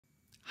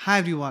Hi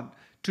everyone,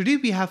 today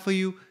we have for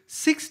you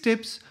 6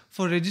 tips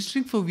for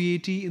registering for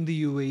VAT in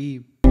the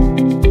UAE.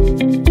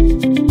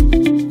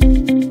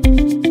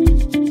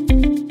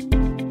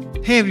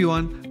 Hey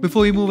everyone,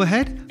 before we move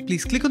ahead,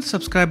 please click on the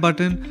subscribe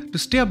button to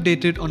stay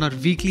updated on our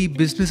weekly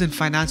business and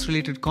finance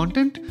related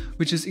content,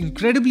 which is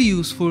incredibly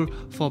useful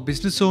for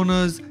business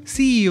owners,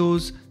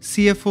 CEOs,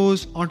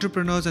 CFOs,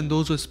 entrepreneurs and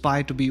those who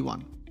aspire to be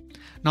one.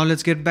 Now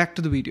let's get back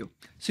to the video.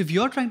 So if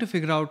you're trying to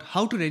figure out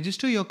how to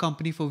register your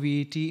company for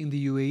VAT in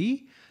the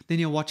UAE, then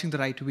you're watching the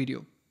right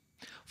video.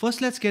 First,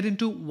 let's get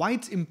into why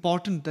it's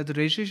important that the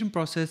registration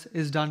process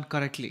is done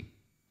correctly.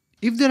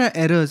 If there are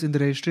errors in the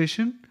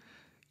registration,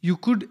 you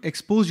could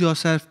expose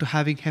yourself to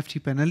having hefty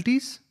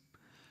penalties.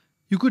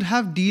 You could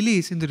have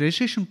delays in the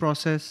registration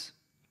process,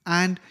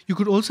 and you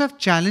could also have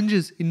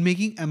challenges in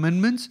making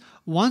amendments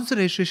once the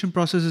registration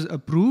process is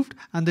approved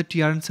and the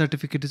TRN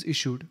certificate is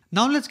issued.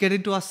 Now let's get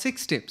into our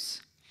 6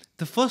 tips.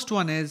 The first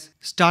one is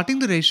starting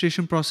the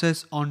registration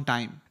process on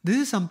time. This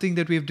is something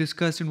that we have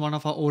discussed in one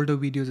of our older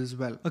videos as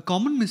well. A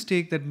common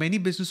mistake that many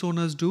business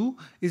owners do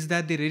is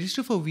that they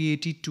register for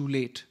VAT too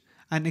late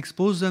and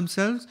expose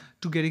themselves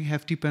to getting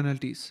hefty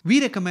penalties.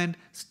 We recommend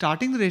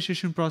starting the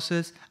registration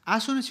process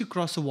as soon as you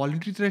cross the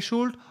voluntary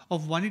threshold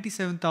of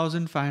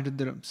 187,500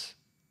 dirhams.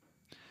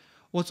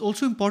 What's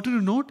also important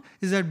to note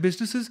is that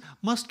businesses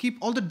must keep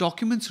all the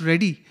documents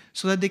ready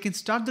so that they can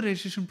start the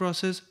registration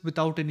process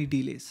without any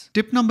delays.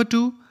 Tip number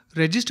 2,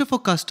 register for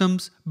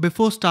customs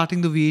before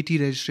starting the VAT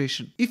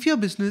registration. If your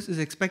business is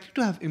expected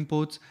to have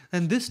imports,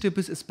 then this tip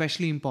is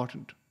especially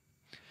important.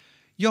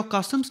 Your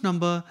customs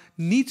number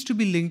needs to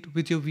be linked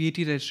with your VAT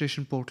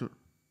registration portal.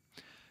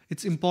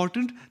 It's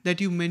important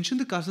that you mention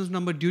the customs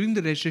number during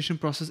the registration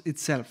process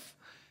itself.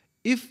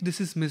 If this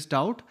is missed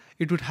out,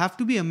 it would have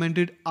to be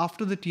amended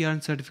after the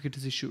TRN certificate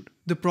is issued.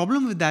 The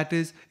problem with that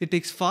is it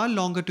takes far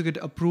longer to get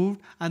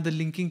approved and the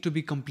linking to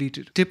be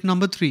completed. Tip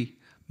number 3,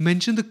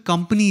 mention the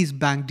company's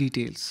bank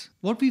details.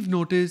 What we've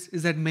noticed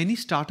is that many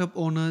startup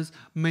owners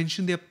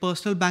mention their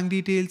personal bank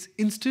details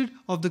instead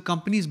of the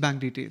company's bank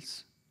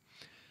details.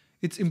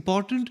 It's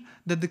important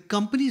that the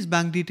company's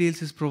bank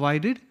details is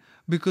provided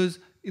because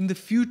in the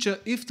future,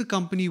 if the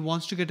company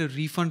wants to get a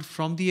refund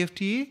from the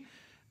FTA,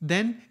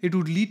 then it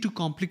would lead to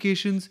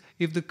complications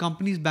if the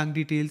company's bank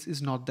details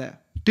is not there.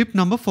 Tip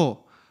number 4,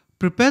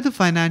 prepare the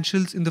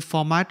financials in the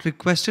format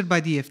requested by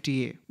the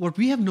FTA. What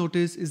we have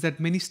noticed is that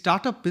many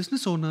startup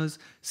business owners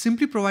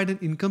simply provide an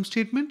income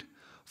statement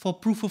for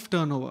proof of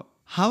turnover.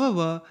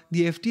 However,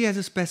 the FTA has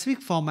a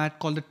specific format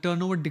called the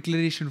turnover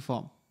declaration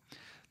form.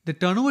 The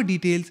turnover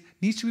details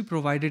needs to be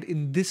provided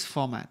in this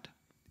format.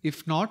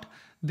 If not,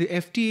 the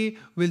FTA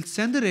will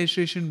send the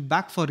registration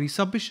back for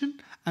resubmission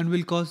and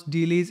will cause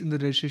delays in the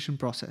registration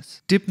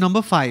process. Tip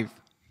number 5,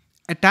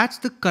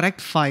 attach the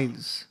correct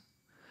files.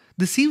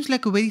 This seems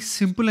like a very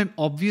simple and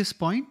obvious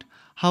point.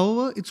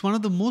 However, it's one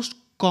of the most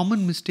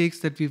common mistakes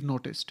that we've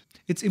noticed.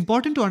 It's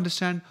important to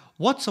understand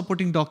what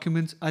supporting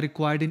documents are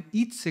required in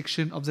each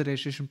section of the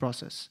registration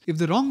process. If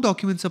the wrong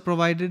documents are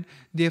provided,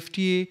 the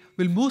FTA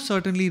will most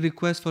certainly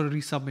request for a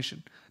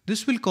resubmission.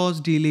 This will cause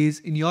delays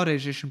in your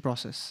registration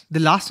process. The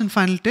last and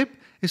final tip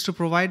is to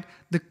provide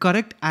the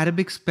correct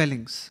Arabic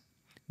spellings.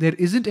 There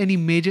isn't any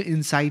major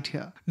insight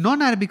here.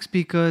 Non-Arabic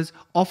speakers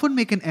often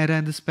make an error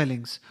in the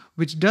spellings,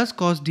 which does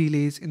cause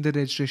delays in the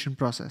registration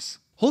process.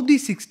 Hope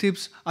these 6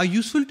 tips are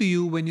useful to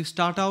you when you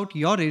start out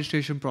your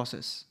registration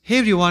process. Hey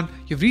everyone,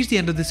 you've reached the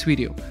end of this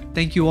video.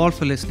 Thank you all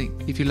for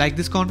listening. If you like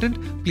this content,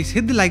 please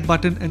hit the like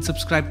button and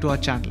subscribe to our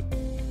channel.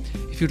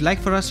 If you'd like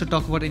for us to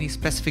talk about any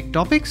specific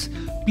topics,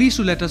 please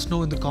do let us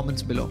know in the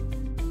comments below.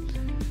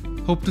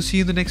 Hope to see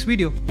you in the next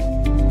video.